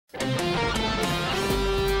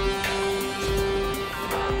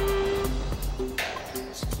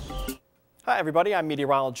Hi everybody, I'm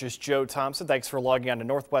meteorologist Joe Thompson. Thanks for logging on to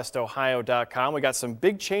NorthwestOhio.com. We got some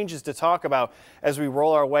big changes to talk about as we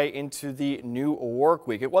roll our way into the new work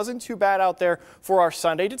week. It wasn't too bad out there for our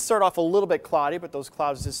Sunday. It did start off a little bit cloudy, but those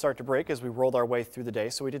clouds did start to break as we rolled our way through the day.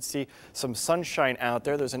 So we did see some sunshine out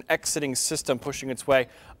there. There's an exiting system pushing its way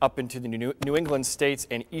up into the New England states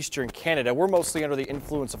and eastern Canada. We're mostly under the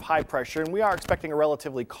influence of high pressure, and we are expecting a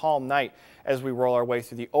relatively calm night as we roll our way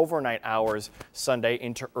through the overnight hours Sunday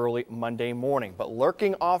into early Monday morning. But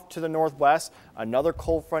lurking off to the northwest, another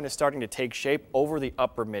cold front is starting to take shape over the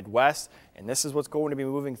upper Midwest. And this is what's going to be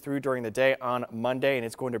moving through during the day on Monday, and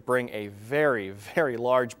it's going to bring a very, very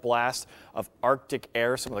large blast of Arctic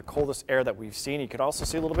air, some of the coldest air that we've seen. You could also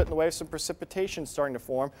see a little bit in the way of some precipitation starting to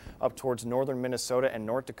form up towards northern Minnesota and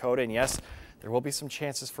North Dakota. And yes, there will be some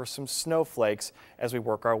chances for some snowflakes as we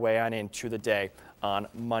work our way on into the day on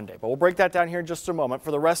Monday. But we'll break that down here in just a moment.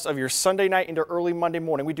 For the rest of your Sunday night into early Monday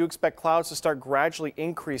morning, we do expect clouds to start gradually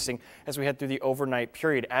increasing as we head through the overnight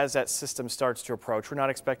period as that system starts to approach. We're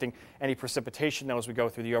not expecting any precipitation though as we go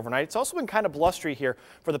through the overnight. It's also been kind of blustery here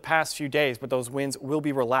for the past few days, but those winds will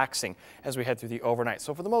be relaxing as we head through the overnight.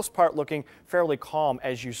 So for the most part, looking fairly calm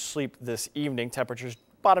as you sleep this evening. Temperatures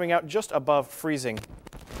bottoming out just above freezing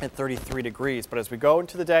at 33 degrees. But as we go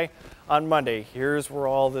into the day on Monday, here's where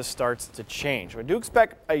all this starts to change. We do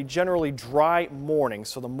expect a generally dry morning,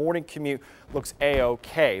 so the morning commute looks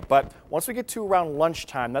a-okay. But once we get to around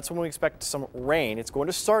lunchtime, that's when we expect some rain. It's going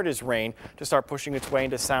to start as rain to start pushing its way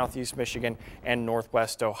into southeast Michigan and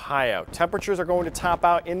northwest Ohio. Temperatures are going to top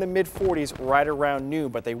out in the mid-40s right around noon,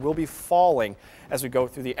 but they will be falling as we go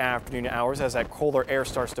through the afternoon hours as that colder air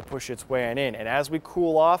starts to push its way in. And as we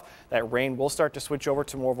cool off, that rain will start to switch over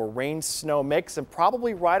to more of a rain-snow mix, and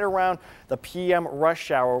probably right around the PM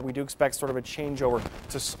rush hour, we do expect sort of a changeover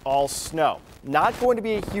to all snow. Not going to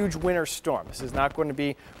be a huge winter storm. This is not going to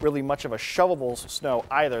be really much of a shovelable snow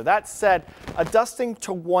either. That said, a dusting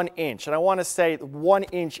to 1 inch, and I want to say 1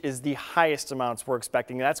 inch is the highest amounts we're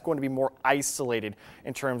expecting. That's going to be more isolated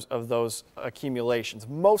in terms of those accumulations.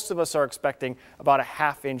 Most of us are expecting about a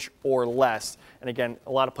 ½ inch or less. And again,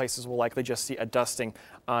 a lot of places will likely just see a dusting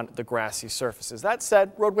on the grassy surfaces. That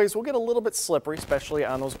said, roadways will get a little bit slippery, especially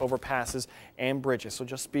on those overpasses and bridges. So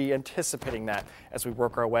just be anticipating that as we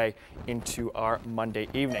work our way into our Monday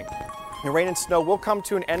evening. The rain and snow will come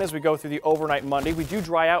to an end as we go through the overnight Monday. We do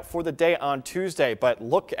dry out for the day on Tuesday, but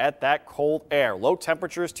look at that cold air. Low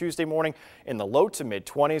temperatures Tuesday morning in the low to mid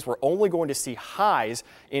 20s. We're only going to see highs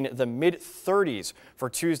in the mid 30s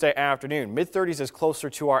for Tuesday afternoon. Mid 30s is closer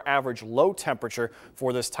to our average low temperature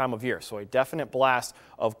for this time of year. So a definite blast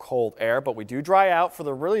of cold air, but we do dry out for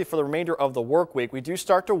the remainder of the work week. We do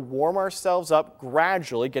start to warm ourselves up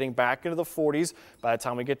gradually, getting back into the 40s by the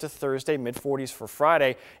time we get to Thursday, mid 40s for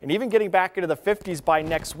Friday, and even getting back into the 50s by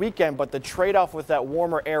next weekend. But the trade-off with that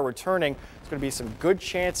warmer air returning is going to be some good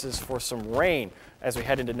chances for some rain as we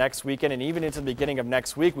head into next weekend and even into the beginning of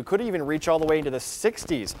next week. We could even reach all the way into the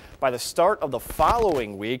 60s by the start of the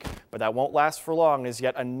following week, but that won't last for long as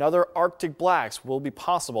yet another Arctic blast will be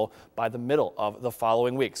possible by the middle of the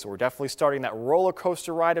following week. So we're definitely starting that roller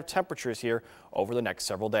coaster ride of temperatures here over the next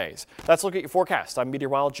several days. That's a look at your forecast. I'm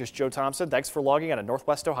meteorologist Joe Thompson. Thanks for logging on to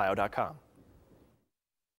NorthwestOhio.com.